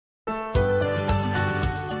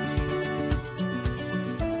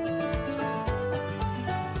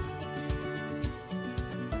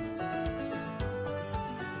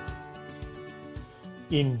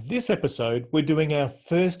In this episode, we're doing our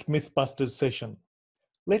first Mythbusters session.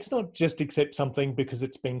 Let's not just accept something because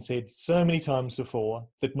it's been said so many times before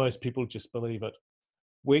that most people just believe it.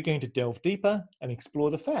 We're going to delve deeper and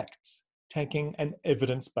explore the facts, taking an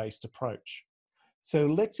evidence-based approach. So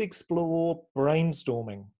let's explore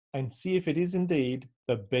brainstorming and see if it is indeed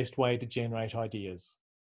the best way to generate ideas.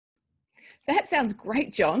 That sounds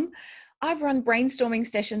great, John. I've run brainstorming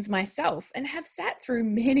sessions myself and have sat through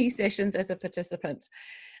many sessions as a participant.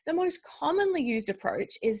 The most commonly used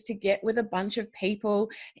approach is to get with a bunch of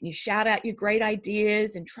people and you shout out your great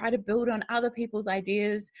ideas and try to build on other people's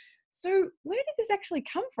ideas. So, where did this actually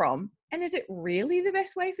come from? And is it really the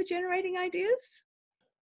best way for generating ideas?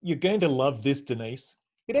 You're going to love this, Denise.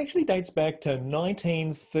 It actually dates back to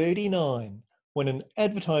 1939 when an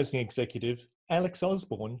advertising executive, Alex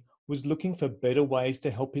Osborne, was looking for better ways to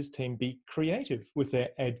help his team be creative with their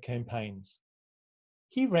ad campaigns.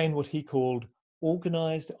 He ran what he called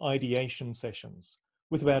organised ideation sessions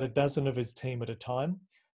with about a dozen of his team at a time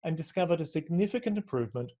and discovered a significant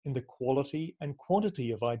improvement in the quality and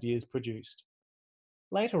quantity of ideas produced.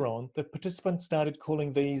 Later on, the participants started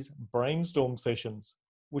calling these brainstorm sessions,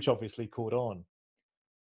 which obviously caught on.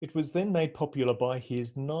 It was then made popular by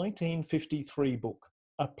his 1953 book,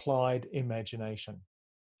 Applied Imagination.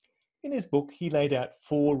 In his book, he laid out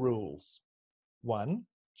 4 rules. 1,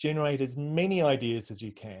 generate as many ideas as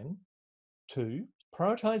you can. 2,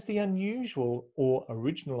 prioritize the unusual or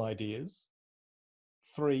original ideas.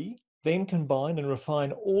 3, then combine and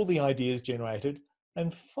refine all the ideas generated.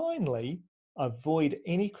 And finally, avoid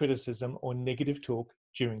any criticism or negative talk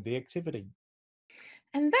during the activity.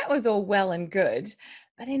 And that was all well and good.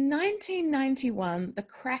 But in 1991, the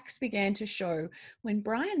cracks began to show when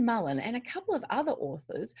Brian Mullen and a couple of other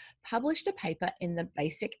authors published a paper in the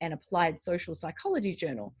Basic and Applied Social Psychology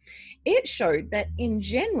Journal. It showed that in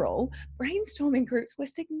general, brainstorming groups were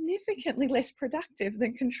significantly less productive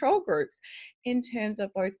than control groups in terms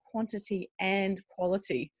of both quantity and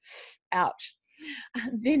quality. Ouch.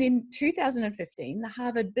 Then in 2015, the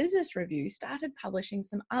Harvard Business Review started publishing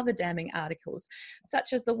some other damning articles,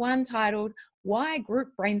 such as the one titled, Why Group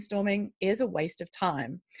Brainstorming is a Waste of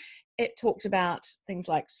Time. It talked about things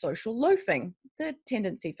like social loafing, the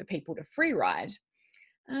tendency for people to free ride,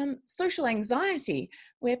 social anxiety,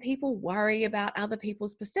 where people worry about other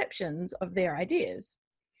people's perceptions of their ideas,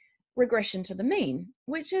 regression to the mean,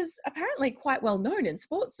 which is apparently quite well known in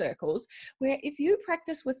sports circles, where if you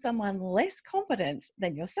practice with someone less competent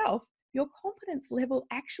than yourself, your competence level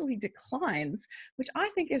actually declines, which I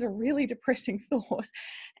think is a really depressing thought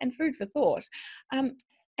and food for thought.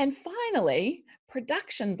 And finally,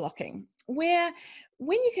 production blocking, where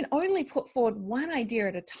when you can only put forward one idea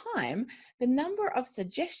at a time, the number of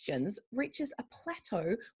suggestions reaches a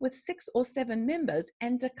plateau with 6 or 7 members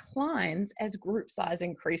and declines as group size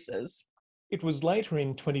increases. It was later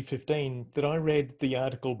in 2015 that I read the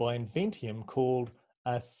article by Inventium called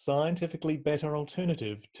A Scientifically Better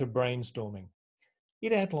Alternative to Brainstorming.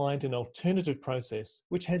 It outlined an alternative process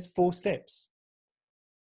which has 4 steps.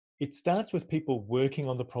 It starts with people working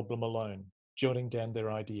on the problem alone, jotting down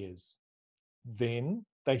their ideas. Then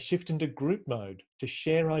they shift into group mode to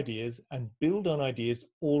share ideas and build on ideas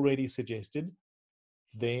already suggested.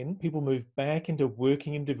 Then people move back into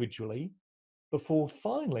working individually before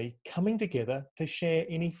finally coming together to share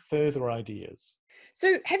any further ideas.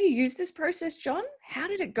 So have you used this process, John? How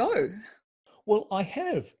did it go? Well, I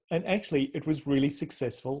have, and actually it was really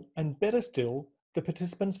successful, and better still, the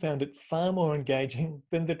participants found it far more engaging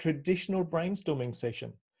than the traditional brainstorming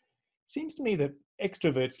session. Seems to me that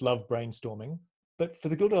extroverts love brainstorming, but for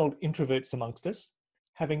the good old introverts amongst us,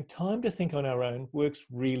 having time to think on our own works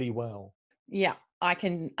really well. Yeah, I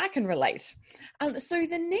can relate. So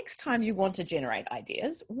the next time you want to generate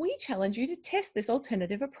ideas, we challenge you to test this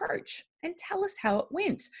alternative approach and tell us how it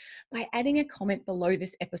went by adding a comment below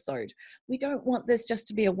this episode. We don't want this just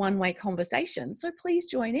to be a one-way conversation, so please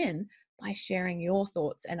join in by sharing your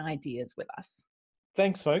thoughts and ideas with us.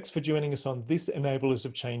 Thanks, folks, for joining us on this Enablers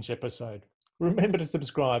of Change episode. Remember to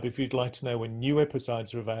subscribe if you'd like to know when new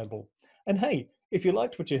episodes are available. And hey, if you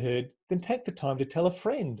liked what you heard, then take the time to tell a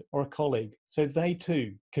friend or a colleague so they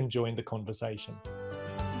too can join the conversation.